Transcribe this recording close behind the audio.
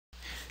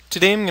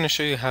Today I'm going to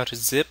show you how to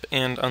zip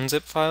and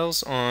unzip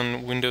files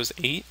on Windows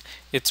 8.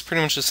 It's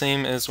pretty much the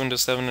same as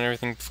Windows 7 and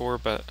everything before,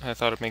 but I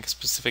thought I'd make a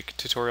specific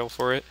tutorial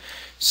for it.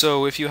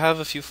 So if you have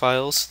a few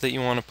files that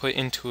you want to put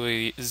into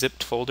a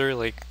zipped folder,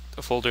 like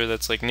a folder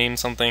that's like named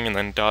something and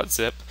then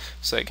 .zip,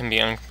 so it can be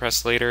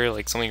uncompressed later,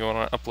 like something you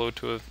want to upload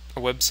to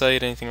a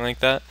website, anything like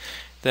that,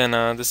 then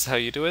this is how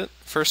you do it.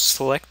 First,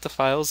 select the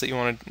files that you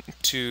want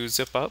to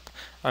zip up.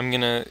 I'm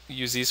going to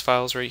use these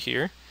files right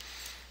here.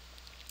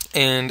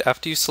 And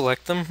after you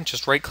select them,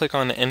 just right click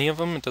on any of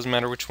them, it doesn't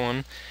matter which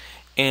one,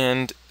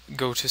 and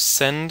go to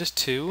send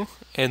to,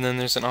 and then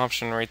there's an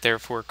option right there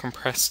for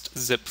compressed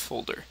zip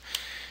folder.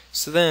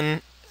 So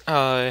then,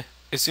 as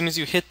soon as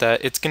you hit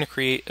that, it's going to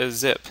create a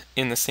zip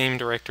in the same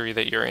directory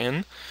that you're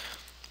in.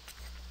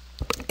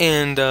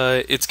 And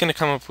it's going to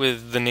come up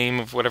with the name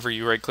of whatever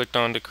you right clicked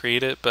on to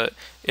create it, but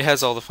it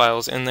has all the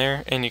files in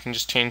there, and you can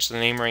just change the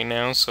name right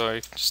now, so I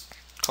just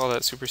call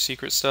that super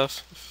secret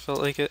stuff if I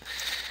felt like it.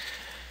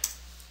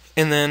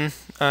 And then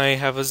I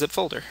have a zip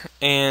folder.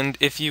 And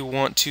if you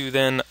want to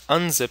then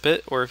unzip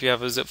it, or if you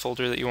have a zip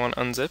folder that you want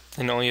unzipped,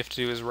 then all you have to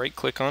do is right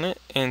click on it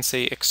and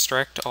say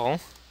extract all.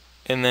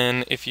 And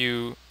then if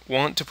you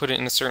want to put it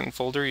in a certain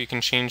folder, you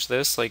can change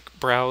this, like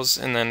browse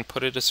and then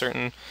put it a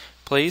certain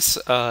place.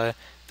 The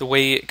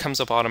way it comes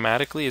up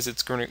automatically is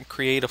it's going to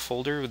create a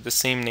folder with the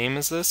same name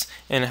as this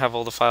and have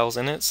all the files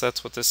in it. So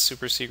that's what this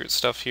super secret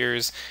stuff here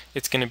is.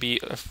 It's going to be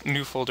a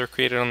new folder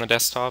created on the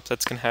desktop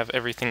that's going to have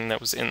everything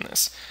that was in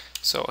this.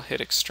 So I'll hit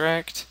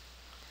extract,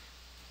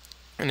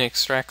 and it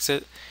extracts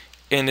it,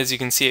 and as you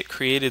can see, it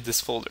created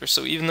this folder.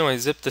 So even though I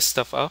zipped this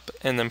stuff up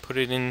and then put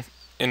it in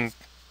and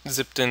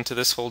zipped into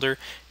this folder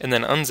and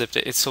then unzipped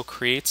it, it still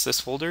creates this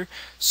folder.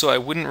 So I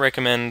wouldn't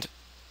recommend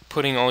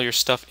putting all your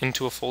stuff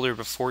into a folder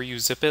before you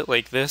zip it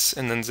like this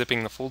and then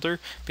zipping the folder,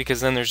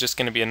 because then there's just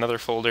going to be another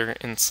folder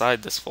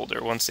inside this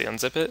folder once they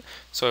unzip it.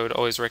 So I would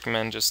always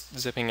recommend just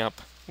zipping up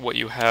what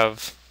you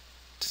have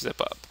to zip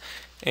up.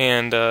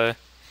 And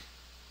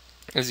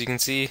as you can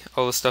see,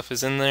 all the stuff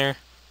is in there,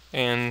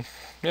 and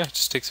yeah, it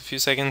just takes a few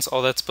seconds.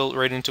 All that's built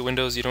right into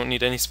Windows. You don't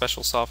need any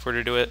special software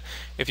to do it.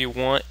 If you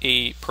want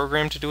a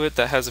program to do it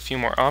that has a few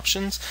more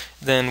options,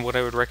 then what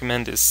I would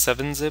recommend is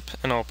 7-zip,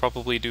 and I'll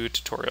probably do a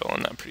tutorial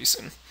on that pretty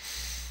soon.